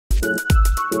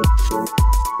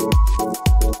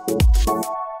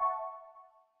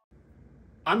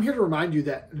I'm here to remind you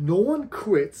that no one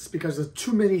quits because of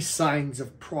too many signs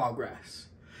of progress.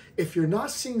 If you're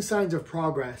not seeing signs of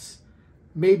progress,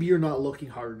 maybe you're not looking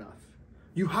hard enough.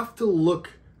 You have to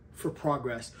look for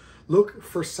progress, look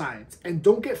for signs, and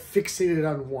don't get fixated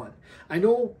on one. I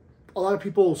know a lot of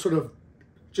people sort of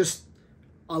just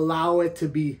allow it to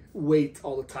be weight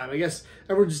all the time. I guess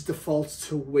everyone just defaults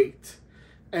to weight.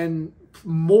 And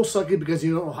most likely because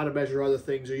you don't know how to measure other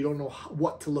things or you don't know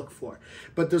what to look for.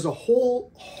 But there's a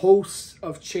whole host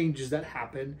of changes that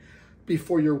happen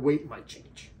before your weight might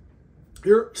change.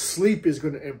 Your sleep is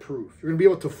going to improve. You're going to be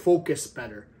able to focus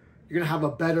better. You're going to have a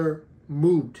better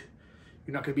mood.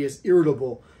 You're not going to be as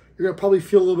irritable. You're going to probably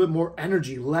feel a little bit more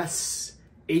energy, less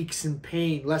aches and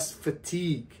pain, less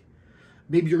fatigue.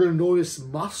 Maybe you're going to notice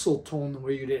muscle tone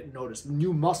where you didn't notice,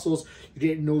 new muscles you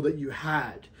didn't know that you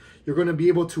had. You're going to be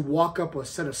able to walk up a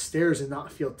set of stairs and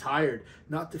not feel tired,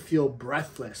 not to feel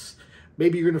breathless.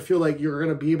 Maybe you're going to feel like you're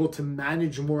going to be able to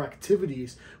manage more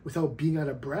activities without being out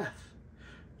of breath.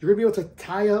 You're going to be able to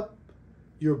tie up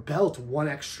your belt one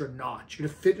extra notch. You're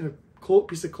going to fit in a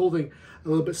piece of clothing a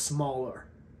little bit smaller.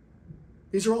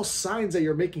 These are all signs that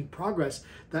you're making progress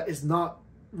that is not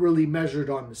really measured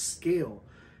on the scale.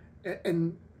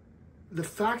 And the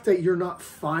fact that you're not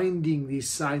finding these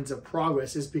signs of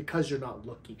progress is because you're not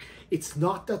looking. It's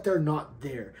not that they're not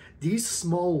there. These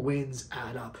small wins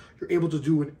add up. You're able to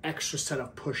do an extra set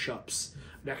of push-ups,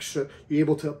 you're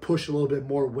able to push a little bit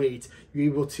more weight. You're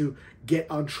able to get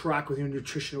on track with your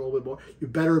nutrition a little bit more. You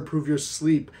better improve your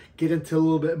sleep. Get into a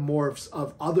little bit more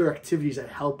of other activities that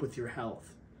help with your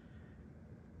health.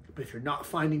 But if you're not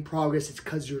finding progress, it's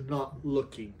because you're not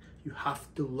looking. You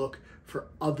have to look for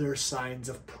other signs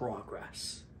of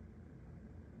progress.